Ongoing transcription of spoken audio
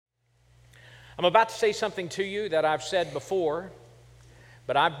I'm about to say something to you that I've said before,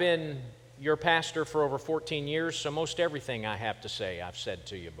 but I've been your pastor for over 14 years, so most everything I have to say I've said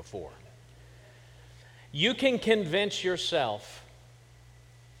to you before. You can convince yourself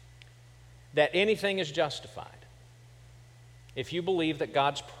that anything is justified if you believe that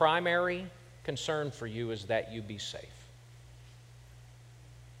God's primary concern for you is that you be safe.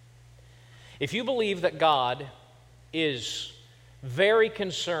 If you believe that God is very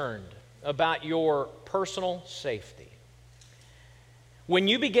concerned about your personal safety, when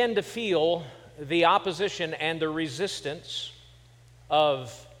you begin to feel the opposition and the resistance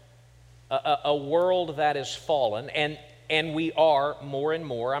of a world that is fallen, and we are more and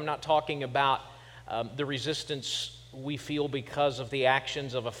more, I'm not talking about the resistance we feel because of the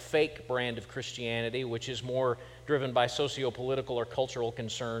actions of a fake brand of Christianity, which is more driven by socio-political or cultural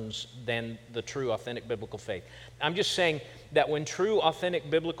concerns than the true, authentic biblical faith. I'm just saying that when true, authentic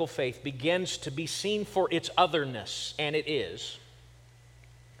biblical faith begins to be seen for its otherness, and it is,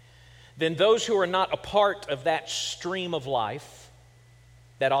 then those who are not a part of that stream of life,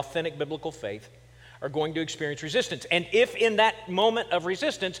 that authentic biblical faith, are going to experience resistance. And if in that moment of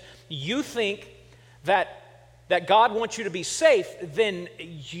resistance you think that God wants you to be safe, then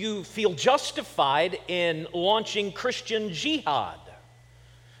you feel justified in launching Christian jihad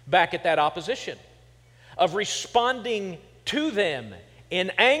back at that opposition, of responding to them in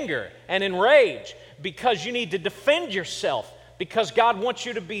anger and in rage because you need to defend yourself, because God wants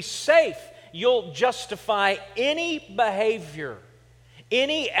you to be safe. You'll justify any behavior,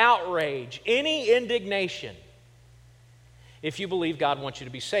 any outrage, any indignation if you believe God wants you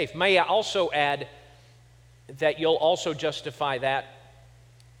to be safe. May I also add that you'll also justify that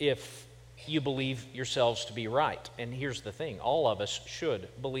if you believe yourselves to be right. And here's the thing, all of us should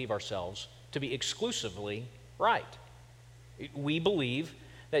believe ourselves to be exclusively right. We believe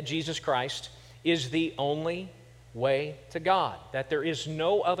that Jesus Christ is the only way to God, that there is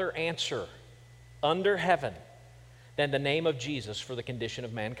no other answer under heaven than the name of Jesus for the condition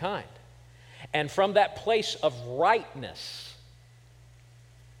of mankind. And from that place of rightness,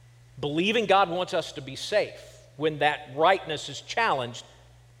 believing God wants us to be safe, when that rightness is challenged,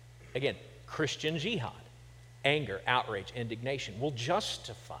 again, Christian jihad, anger, outrage, indignation will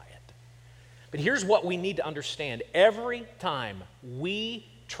justify it. But here's what we need to understand. Every time we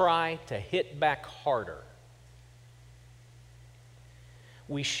try to hit back harder,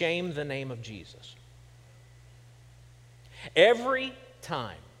 we shame the name of Jesus. Every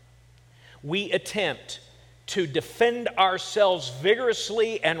time we attempt to defend ourselves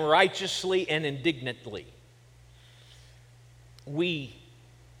vigorously and righteously and indignantly, we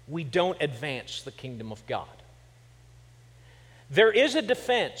don't advance the kingdom of God. There is a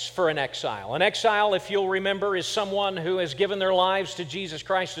defense for an exile. An exile, if you'll remember, is someone who has given their lives to Jesus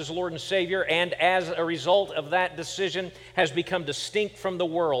Christ as Lord and Savior, and as a result of that decision has become distinct from the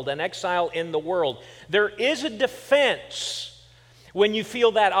world, an exile in the world. There is a defense when you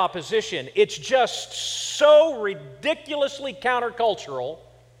feel that opposition. It's just so ridiculously countercultural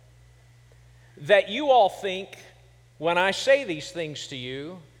that you all think, when I say these things to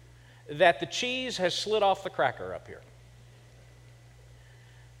you, that the cheese has slid off the cracker up here.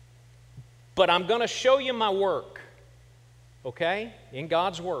 But I'm going to show you my work, okay, in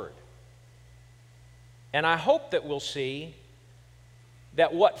God's Word. And I hope that we'll see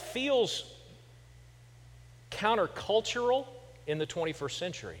that what feels countercultural in the 21st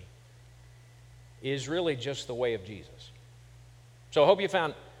century is really just the way of Jesus. So I hope you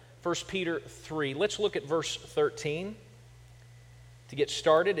found 1 Peter 3. Let's look at verse 13 to get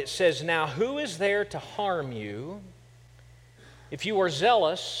started. It says, "Now who is there to harm you if you are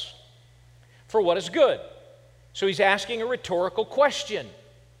zealous for what is good?" So he's asking a rhetorical question,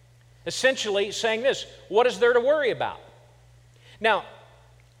 essentially saying this: what is there to worry about? Now,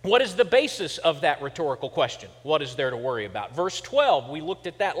 what is the basis of that rhetorical question? What is there to worry about? Verse 12, we looked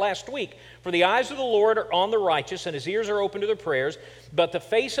at that last week. "For the eyes of the Lord are on the righteous, and his ears are open to their prayers, but the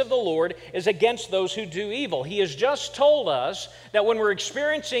face of the Lord is against those who do evil." He has just told us that when we're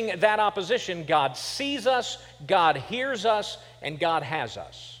experiencing that opposition, God sees us, God hears us, and God has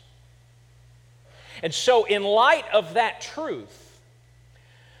us. And so in light of that truth,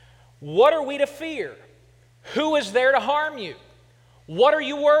 what are we to fear? Who is there to harm you? What are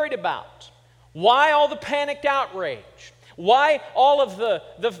you worried about? Why all the panicked outrage? Why all of the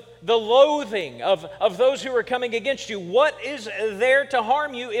loathing of those who are coming against you? What is there to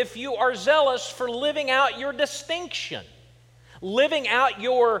harm you if you are zealous for living out your distinction, living out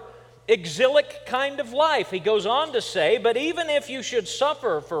your exilic kind of life? He goes on to say, "But even if you should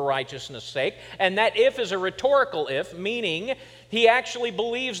suffer for righteousness' sake," and that "if" is a rhetorical "if," meaning He actually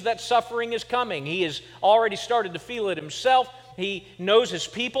believes that suffering is coming. He has already started to feel it himself. He knows his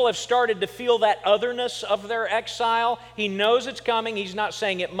people have started to feel that otherness of their exile. He knows it's coming. He's not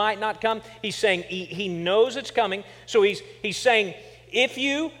saying it might not come. He's saying he knows it's coming. So he's saying, if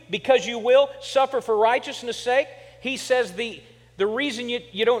you, because you will, suffer for righteousness' sake, he says the reason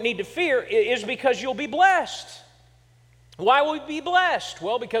you don't need to fear is because you'll be blessed. Why will you be blessed?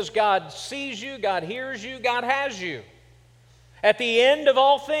 Well, because God sees you, God hears you, God has you. At the end of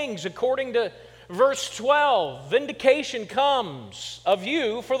all things, according to verse 12, vindication comes of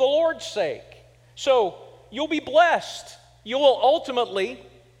you for the Lord's sake. So you'll be blessed. You will ultimately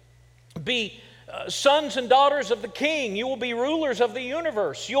be sons and daughters of the King. You will be rulers of the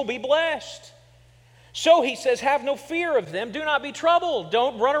universe. You'll be blessed. So he says, have no fear of them. Do not be troubled.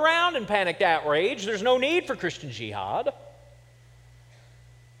 Don't run around in panicked outrage. There's no need for Christian jihad.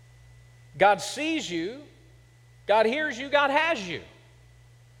 God sees you. God hears you. God has you.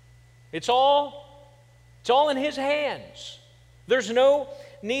 It's all in His hands. There's no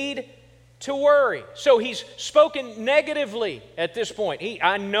need to worry. So he's spoken negatively at this point.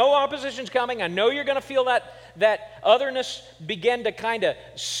 I know opposition's coming. I know you're going to feel that otherness begin to kind of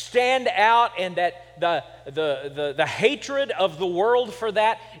stand out, and that the hatred of the world for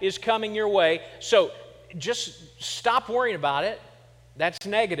that is coming your way. So just stop worrying about it. That's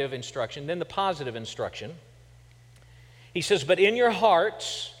negative instruction. Then the positive instruction. He says, but in your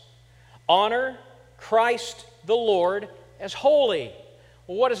hearts, honor Christ the Lord as holy.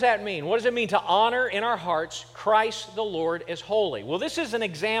 Well, what does that mean? What does it mean to honor in our hearts Christ the Lord as holy? Well, this is an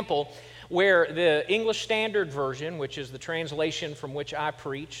example where the English Standard Version, which is the translation from which I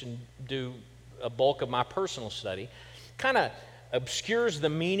preach and do a bulk of my personal study, kind of obscures the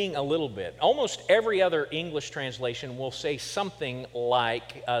meaning a little bit. Almost every other English translation will say something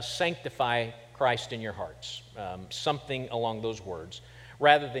like, sanctify Christ in your hearts, something along those words,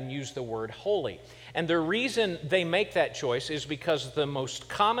 rather than use the word holy. And the reason they make that choice is because the most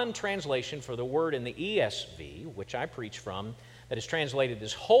common translation for the word in the ESV, which I preach from, that is translated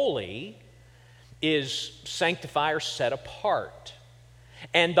as holy, is sanctify or set apart.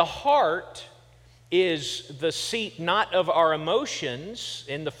 And the heart is the seat not of our emotions.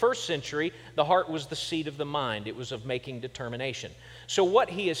 In the first century, the heart was the seat of the mind. It was of making determination. So what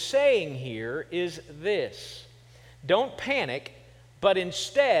he is saying here is this: don't panic, but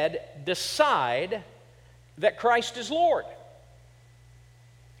instead decide that Christ is Lord.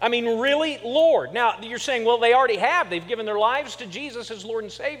 I mean, really, Lord. Now, you're saying, well, they already have. They've given their lives to Jesus as Lord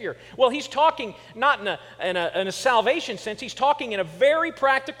and Savior. Well, he's talking not in a salvation sense. He's talking in a very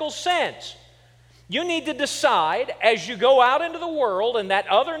practical sense. You need to decide as you go out into the world and that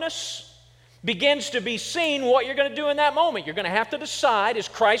otherness begins to be seen, what you're going to do in that moment. You're going to have to decide, is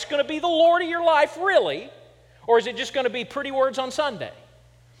Christ going to be the Lord of your life, really? Or is it just going to be pretty words on Sunday?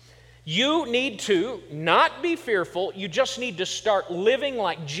 You need to not be fearful. You just need to start living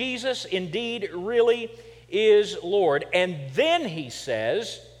like Jesus indeed really is Lord. And then he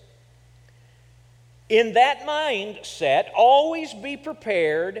says, in that mindset, always be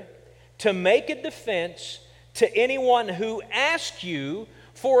prepared to make a defense to anyone who asks you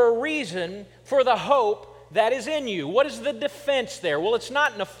for a reason for the hope that is in you. What is the defense there? Well, it's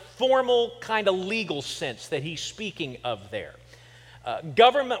not in a formal kind of legal sense that he's speaking of there.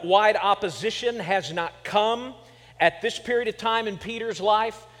 Government-wide opposition has not come at this period of time in Peter's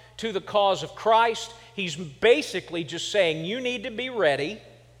life to the cause of Christ. He's basically just saying you need to be ready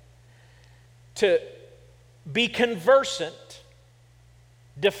to be conversant,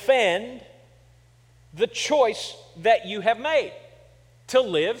 defend the choice that you have made to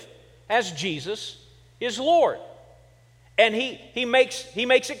live as Jesus is Lord. And he makes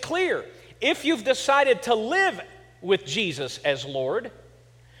it clear. If you've decided to live with Jesus as Lord,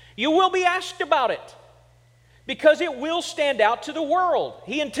 you will be asked about it because it will stand out to the world.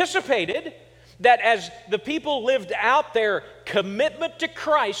 He anticipated that as the people lived out their commitment to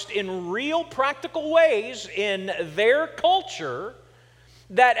Christ in real practical ways in their culture,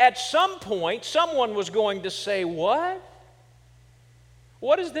 that at some point someone was going to say, what?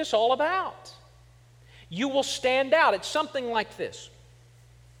 What is this all about? You will stand out. It's something like this.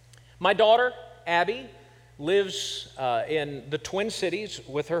 My daughter, Abby, lives in the Twin Cities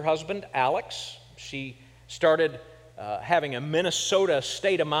with her husband, Alex. She started having a Minnesota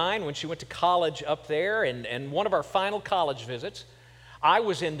state of mind when she went to college up there. And one of our final college visits, I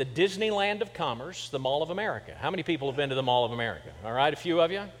was in the Disneyland of Commerce, the Mall of America. How many people have been to the Mall of America? All right, a few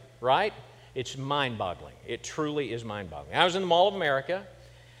of you, right? It's mind-boggling. It truly is mind-boggling. I was in the Mall of America,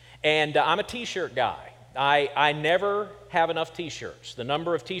 and I'm a T-shirt guy. I never have enough T-shirts. The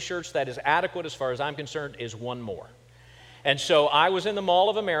number of T-shirts that is adequate as far as I'm concerned is one more. And so I was in the Mall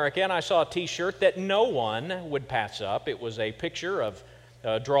of America, and I saw a T-shirt that no one would pass up. It was a picture of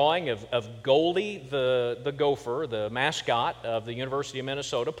a drawing of Goldie the gopher, the mascot of the University of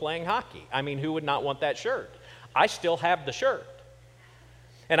Minnesota, playing hockey. I mean, who would not want that shirt? I still have the shirt.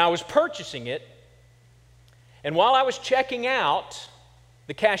 And I was purchasing it, and while I was checking out,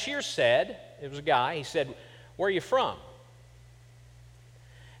 the cashier said, it was a guy, he said, "Where are you from?"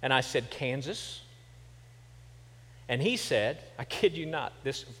 And I said, "Kansas." And he said, I kid you not,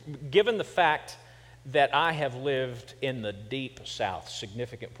 given the fact that I have lived in the deep South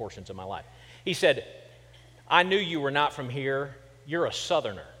significant portions of my life, he said, "I knew you were not from here. You're a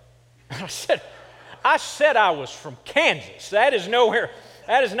Southerner." I said I was from Kansas. That is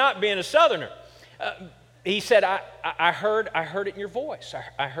not being a Southerner. He said, I heard it in your voice.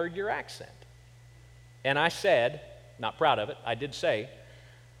 I heard your accent. And I said, not proud of it, I did say,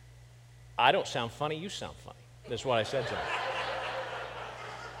 "I don't sound funny, you sound funny." That's what I said to him.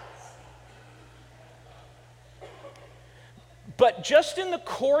 But just in the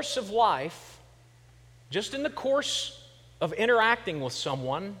course of life, just in the course of interacting with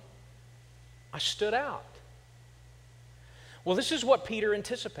someone, I stood out. Well, this is what Peter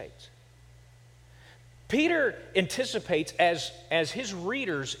anticipates. Peter anticipates as his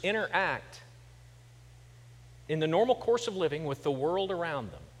readers interact in the normal course of living with the world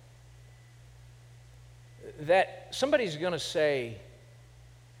around them, that somebody's going to say,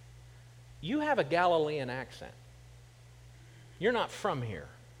 "You have a Galilean accent. You're not from here,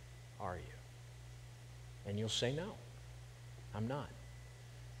 are you?" And you'll say, "No, I'm not.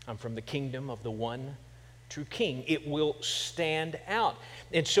 I'm from the kingdom of the one true King." It will stand out.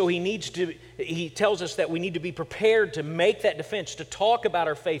 And so he tells us that we need to be prepared to make that defense, to talk about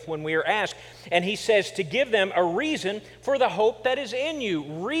our faith when we are asked. And he says to give them a reason for the hope that is in you.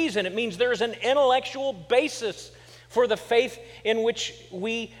 Reason, it means there's an intellectual basis for the faith in which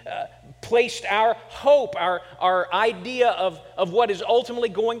we placed our hope, our idea of what is ultimately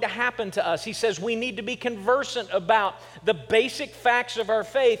going to happen to us. He says we need to be conversant about the basic facts of our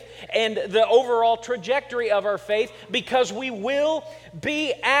faith and the overall trajectory of our faith, because we will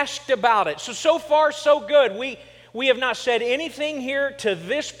be asked about it. So far, so good. We have not said anything here to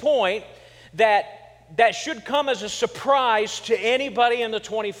this point that should come as a surprise to anybody in the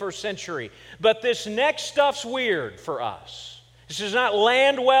 21st century. But this next stuff's weird for us. This does not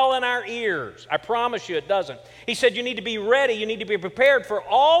land well in our ears. I promise you it doesn't. He said you need to be ready, you need to be prepared for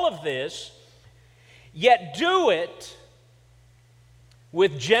all of this, yet do it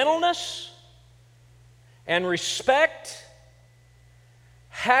with gentleness and respect,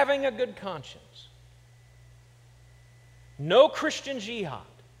 having a good conscience. No Christian jihad.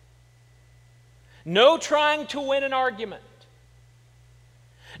 No trying to win an argument.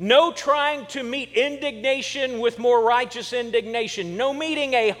 No trying to meet indignation with more righteous indignation. No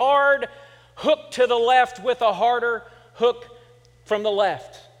meeting a hard hook to the left with a harder hook from the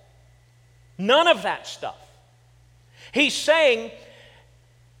left. None of that stuff. He's saying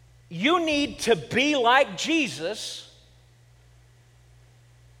you need to be like Jesus.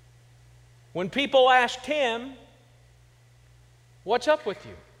 When people asked him, "What's up with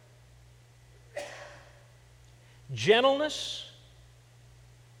you?" Gentleness,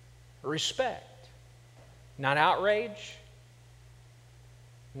 respect, not outrage,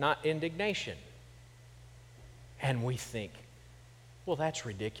 not indignation. And we think, well, that's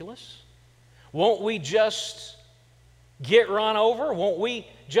ridiculous. Won't we just get run over? Won't we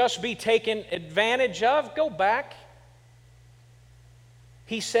just be taken advantage of? Go back.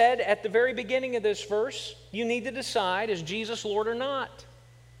 He said at the very beginning of this verse, you need to decide, is Jesus Lord or not?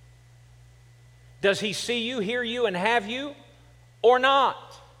 Does he see you, hear you, and have you, or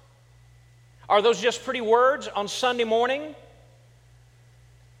not? Are those just pretty words on Sunday morning,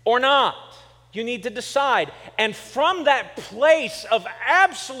 or not? You need to decide. And from that place of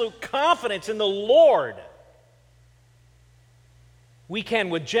absolute confidence in the Lord, we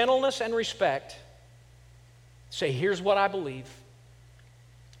can, with gentleness and respect, say, here's what I believe.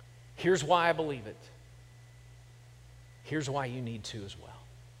 Here's why I believe it. Here's why you need to as well.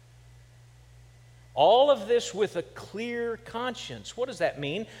 All of this with a clear conscience. What does that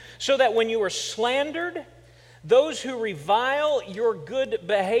mean? So that when you are slandered, those who revile your good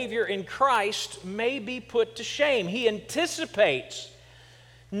behavior in Christ may be put to shame. He anticipates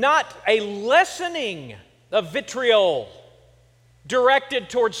not a lessening of vitriol directed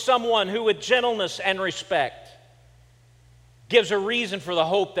towards someone who, with gentleness and respect, gives a reason for the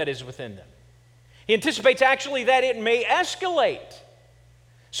hope that is within them. He anticipates actually that it may escalate.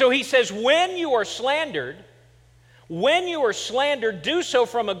 So he says, when you are slandered, do so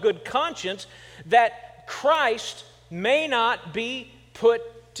from a good conscience, that Christ may not be put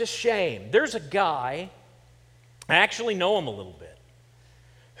to shame. There's a guy, I actually know him a little bit,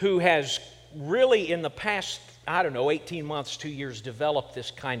 who has really in the past, 18 months, 2 years, developed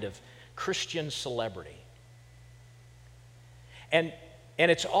this kind of Christian celebrity. And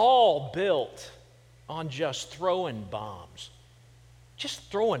it's all built on just throwing bombs. Just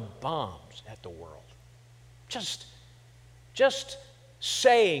throwing bombs at the world. Just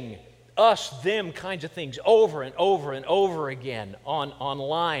saying us, them kinds of things over and over and over again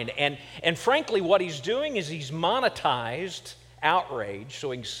online. And frankly, what he's doing is he's monetized outrage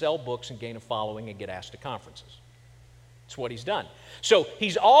so he can sell books and gain a following and get asked to conferences. That's what he's done. So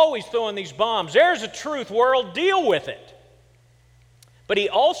he's always throwing these bombs. There's a truth, world, deal with it. But he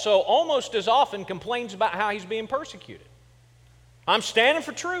also almost as often complains about how he's being persecuted. I'm standing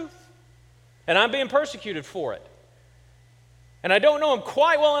for truth, and I'm being persecuted for it. And I don't know him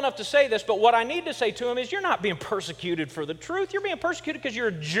quite well enough to say this, but what I need to say to him is, you're not being persecuted for the truth. You're being persecuted because you're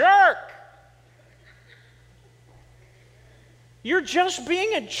a jerk. You're just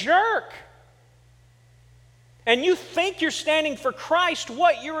being a jerk. And you think you're standing for Christ.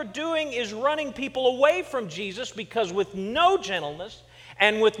 What you're doing is running people away from Jesus, because with no gentleness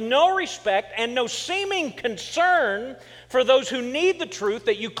and with no respect and no seeming concern for those who need the truth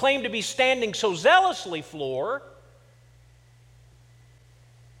that you claim to be standing so zealously for,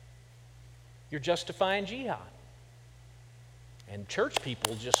 you're justifying jihad. And church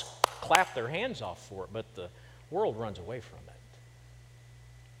people just clap their hands off for it, but the world runs away from it.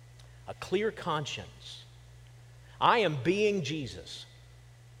 A clear conscience. I am being Jesus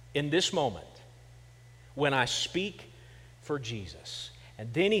in this moment when I speak for Jesus.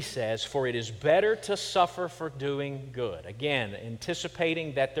 And then he says, for it is better to suffer for doing good. Again,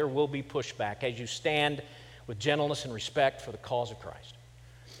 anticipating that there will be pushback as you stand with gentleness and respect for the cause of Christ.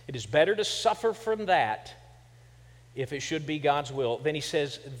 It is better to suffer from that, if it should be God's will, then he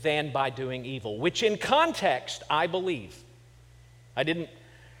says, than by doing evil, which in context, I believe. I didn't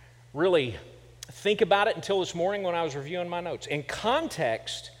really think about it until this morning when I was reviewing my notes. In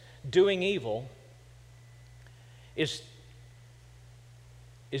context, doing evil is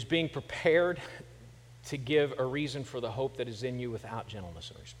being prepared to give a reason for the hope that is in you without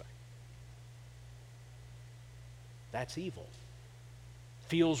gentleness and respect. That's evil.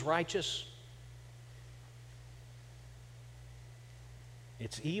 Feels righteous.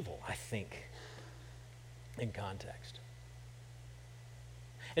 It's evil, I think, in context.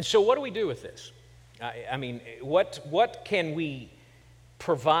 And so what do we do with this? I mean, what can we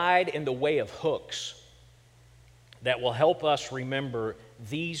provide in the way of hooks that will help us remember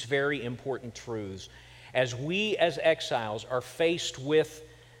these very important truths as we as exiles are faced with,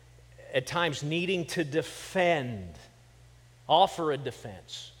 at times, needing to offer a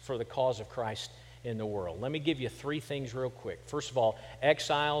defense for the cause of Christ in the world? Let me give you 3 things real quick. First of all,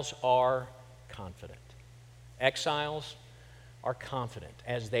 exiles are confident. Exiles are confident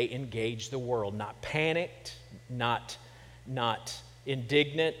as they engage the world, not panicked, not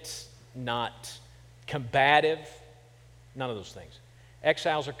indignant, not combative, none of those things.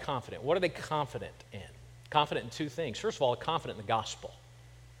 Exiles are confident. What are they confident in? Confident in 2 things. First of all, confident in the gospel.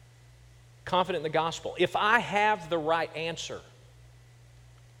 Confident in the gospel. If I have the right answer,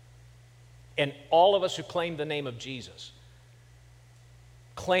 and all of us who claim the name of Jesus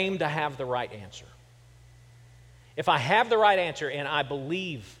claim to have the right answer. If I have the right answer and I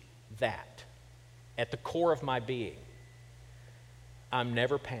believe that at the core of my being, I'm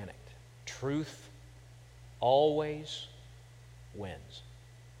never panicked. Truth always wins.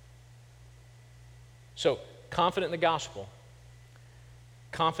 So, confident in the gospel,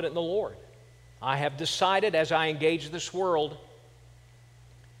 confident in the Lord. I have decided as I engage this world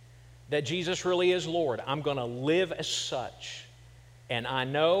that Jesus really is Lord. I'm going to live as such. And I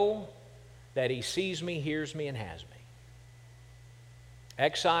know that He sees me, hears me, and has me.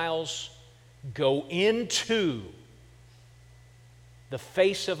 Exiles go into the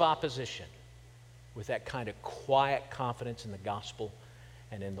face of opposition with that kind of quiet confidence in the gospel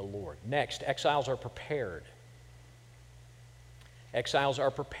and in the Lord. Next, exiles are prepared. Exiles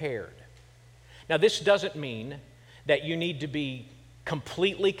are prepared. Now, this doesn't mean that you need to be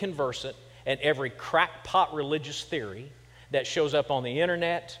completely conversant in every crackpot religious theory that shows up on the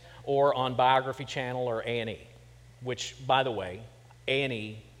internet or on Biography Channel or A&E, which, by the way,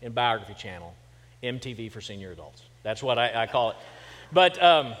 A&E and Biography Channel, MTV for senior adults. That's what I call it. But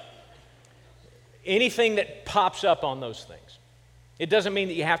anything that pops up on those things, it doesn't mean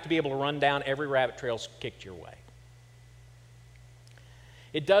that you have to be able to run down every rabbit trail kicked your way.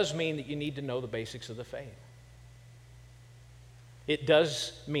 It does mean that you need to know the basics of the faith. It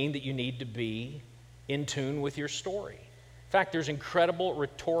does mean that you need to be in tune with your story. In fact, there's incredible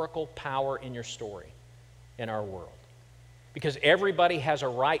rhetorical power in your story in our world, because everybody has a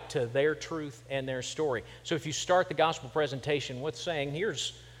right to their truth and their story. So if you start the gospel presentation with saying,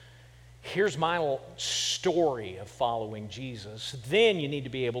 here's my story of following Jesus, then you need to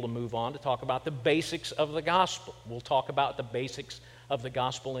be able to move on to talk about the basics of the gospel. We'll talk about the basics of the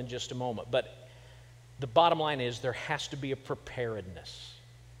gospel in just a moment. But the bottom line is there has to be a preparedness.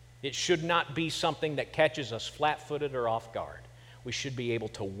 It should not be something that catches us flat-footed or off guard. We should be able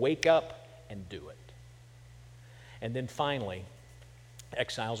to wake up and do it. And then finally,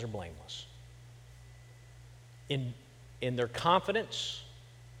 exiles are blameless. In their confidence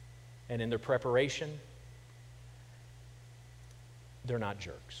and in their preparation, they're not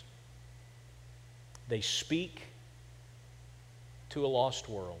jerks. They speak to a lost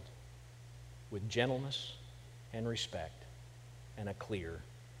world with gentleness and respect and a clear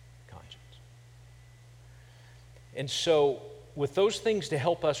conscience. And so, with those things to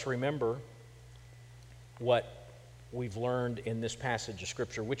help us remember what we've learned in this passage of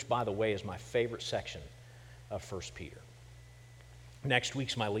Scripture, which, by the way, is my favorite section of 1 Peter. Next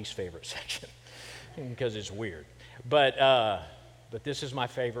week's my least favorite section because it's weird. But this is my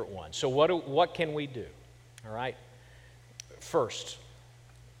favorite one. So what can we do? All right? First,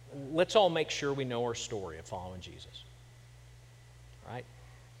 let's all make sure we know our story of following Jesus. All right?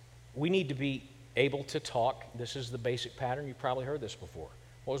 We need to be able to talk. This is the basic pattern. You've probably heard this before.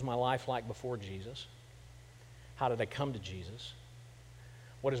 What was my life like before Jesus? How did I come to Jesus?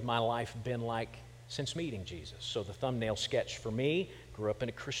 What has my life been like since meeting Jesus? So the thumbnail sketch for me, grew up in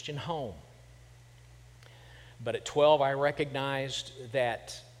a Christian home. But at 12, I recognized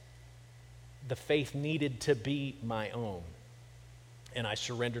that the faith needed to be my own. And I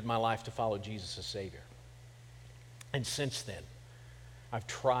surrendered my life to follow Jesus as Savior. And since then, I've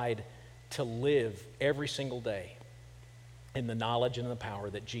tried to live every single day in the knowledge and the power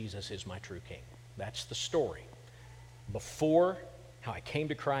that Jesus is my true King. That's the story. Before, how I came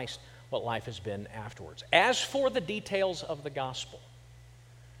to Christ, what life has been afterwards. As for the details of the gospel,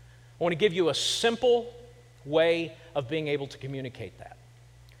 I want to give you a simple way of being able to communicate that.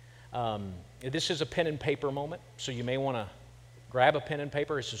 This is a pen and paper moment, so you may want to grab a pen and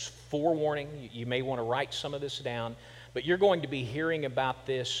paper. This is forewarning. You may want to write some of this down, but you're going to be hearing about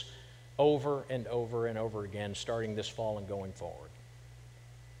this over and over and over again, starting this fall and going forward.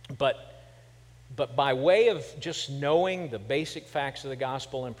 But by way of just knowing the basic facts of the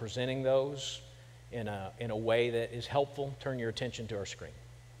gospel and presenting those in a way that is helpful, turn your attention to our screen.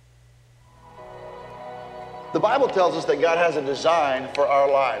 The Bible tells us that God has a design for our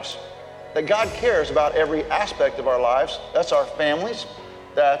lives, that God cares about every aspect of our lives. That's our families,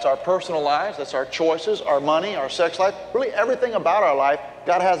 that's our personal lives, that's our choices, our money, our sex life, really everything about our life,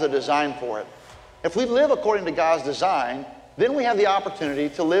 God has a design for it. If we live according to God's design, then we have the opportunity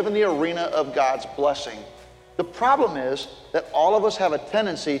to live in the arena of God's blessing. The problem is that all of us have a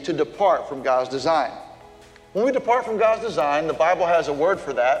tendency to depart from God's design. When we depart from God's design, the Bible has a word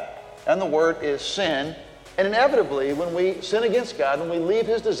for that, and the word is sin. And inevitably, when we sin against God, when we leave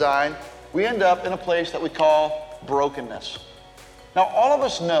His design, we end up in a place that we call brokenness. Now, all of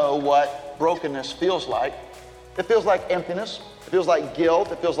us know what brokenness feels like. It feels like emptiness. It feels like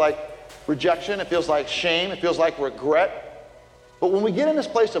guilt. It feels like rejection. It feels like shame. It feels like regret. But when we get in this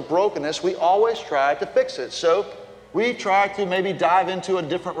place of brokenness, we always try to fix it. So we try to maybe dive into a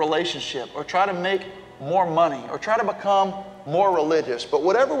different relationship, or try to make more money, or try to become more religious. But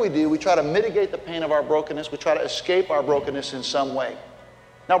whatever we do, we try to mitigate the pain of our brokenness. We try to escape our brokenness in some way.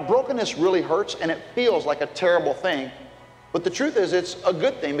 Now, brokenness really hurts, and it feels like a terrible thing. But the truth is, it's a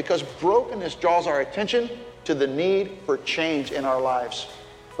good thing, because brokenness draws our attention to the need for change in our lives.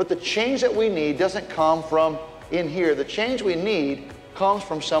 But the change that we need doesn't come from in here. The change we need comes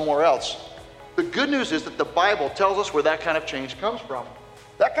from somewhere else. The good news is that the Bible tells us where that kind of change comes from.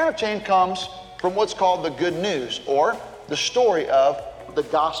 That kind of change comes from what's called the good news, or the story of the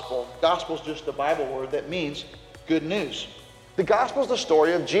gospel. Gospel is just the Bible word that means good news. The gospel is the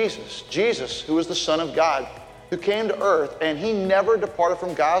story of Jesus. Jesus, who is the Son of God, who came to earth, and He never departed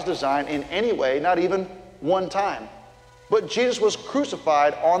from God's design in any way, not even one time. But Jesus was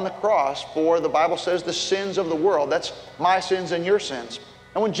crucified on the cross for, the Bible says, the sins of the world. That's my sins and your sins.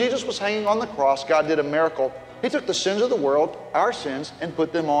 And when Jesus was hanging on the cross, God did a miracle. He took the sins of the world, our sins, and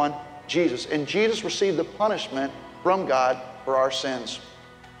put them on Jesus. And Jesus received the punishment from God for our sins.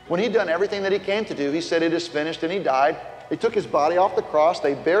 When He'd done everything that He came to do, He said, "It is finished," and He died. They took His body off the cross,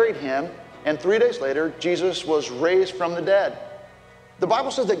 they buried Him, and 3 days later, Jesus was raised from the dead. The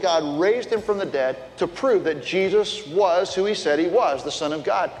Bible says that God raised him from the dead to prove that Jesus was who he said he was, the Son of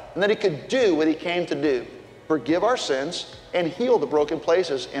God, and that he could do what he came to do, forgive our sins and heal the broken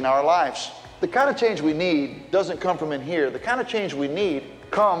places in our lives. The kind of change we need doesn't come from in here. The kind of change we need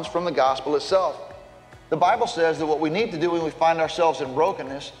comes from the gospel itself. The Bible says that what we need to do when we find ourselves in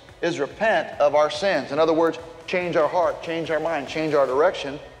brokenness is repent of our sins. In other words, change our heart, change our mind, change our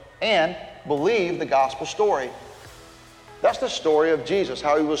direction, and believe the gospel story. That's the story of Jesus,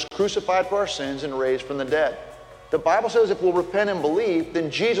 how he was crucified for our sins and raised from the dead. The Bible says if we'll repent and believe,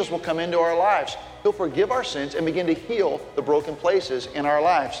 then Jesus will come into our lives. He'll forgive our sins and begin to heal the broken places in our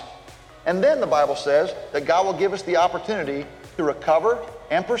lives. And then the Bible says that God will give us the opportunity to recover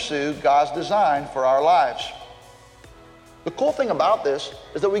and pursue God's design for our lives. The cool thing about this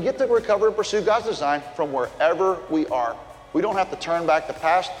is that we get to recover and pursue God's design from wherever we are. We don't have to turn back the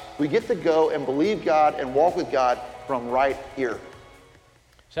past. We get to go and believe God and walk with God from right here.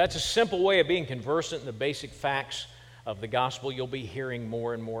 So that's a simple way of being conversant in the basic facts of the gospel. You'll be hearing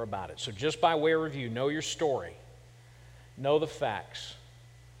more and more about it. So just by way of review, know your story. Know the facts.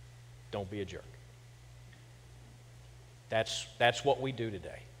 Don't be a jerk. That's what we do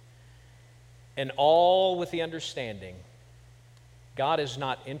today. And all with the understanding, God is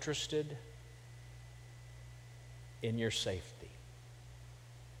not interested in your safety.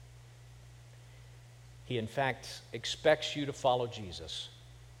 He, in fact, expects you to follow Jesus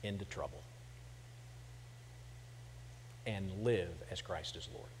into trouble and live as Christ is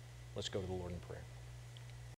Lord. Let's go to the Lord in prayer.